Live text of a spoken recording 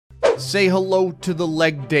Say hello to the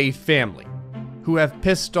Leg Day family, who have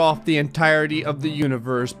pissed off the entirety of the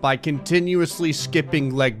universe by continuously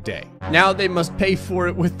skipping Leg Day. Now they must pay for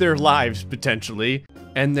it with their lives, potentially,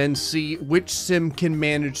 and then see which sim can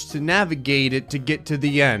manage to navigate it to get to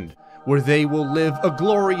the end, where they will live a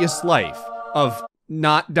glorious life of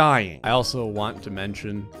not dying. I also want to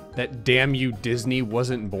mention that damn you, Disney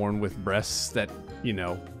wasn't born with breasts that, you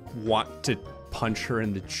know, want to punch her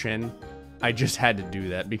in the chin. I just had to do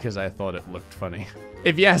that because I thought it looked funny.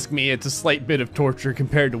 If you ask me, it's a slight bit of torture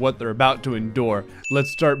compared to what they're about to endure.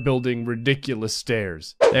 Let's start building ridiculous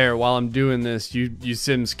stairs. There, while I'm doing this, you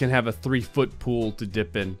Sims can have a 3-foot pool to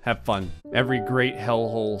dip in. Have fun. Every great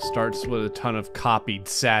hellhole starts with a ton of copied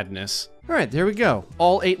sadness. Alright, there we go.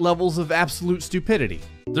 All 8 levels of absolute stupidity.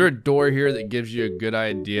 Is there a door here that gives you a good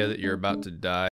idea that you're about to die?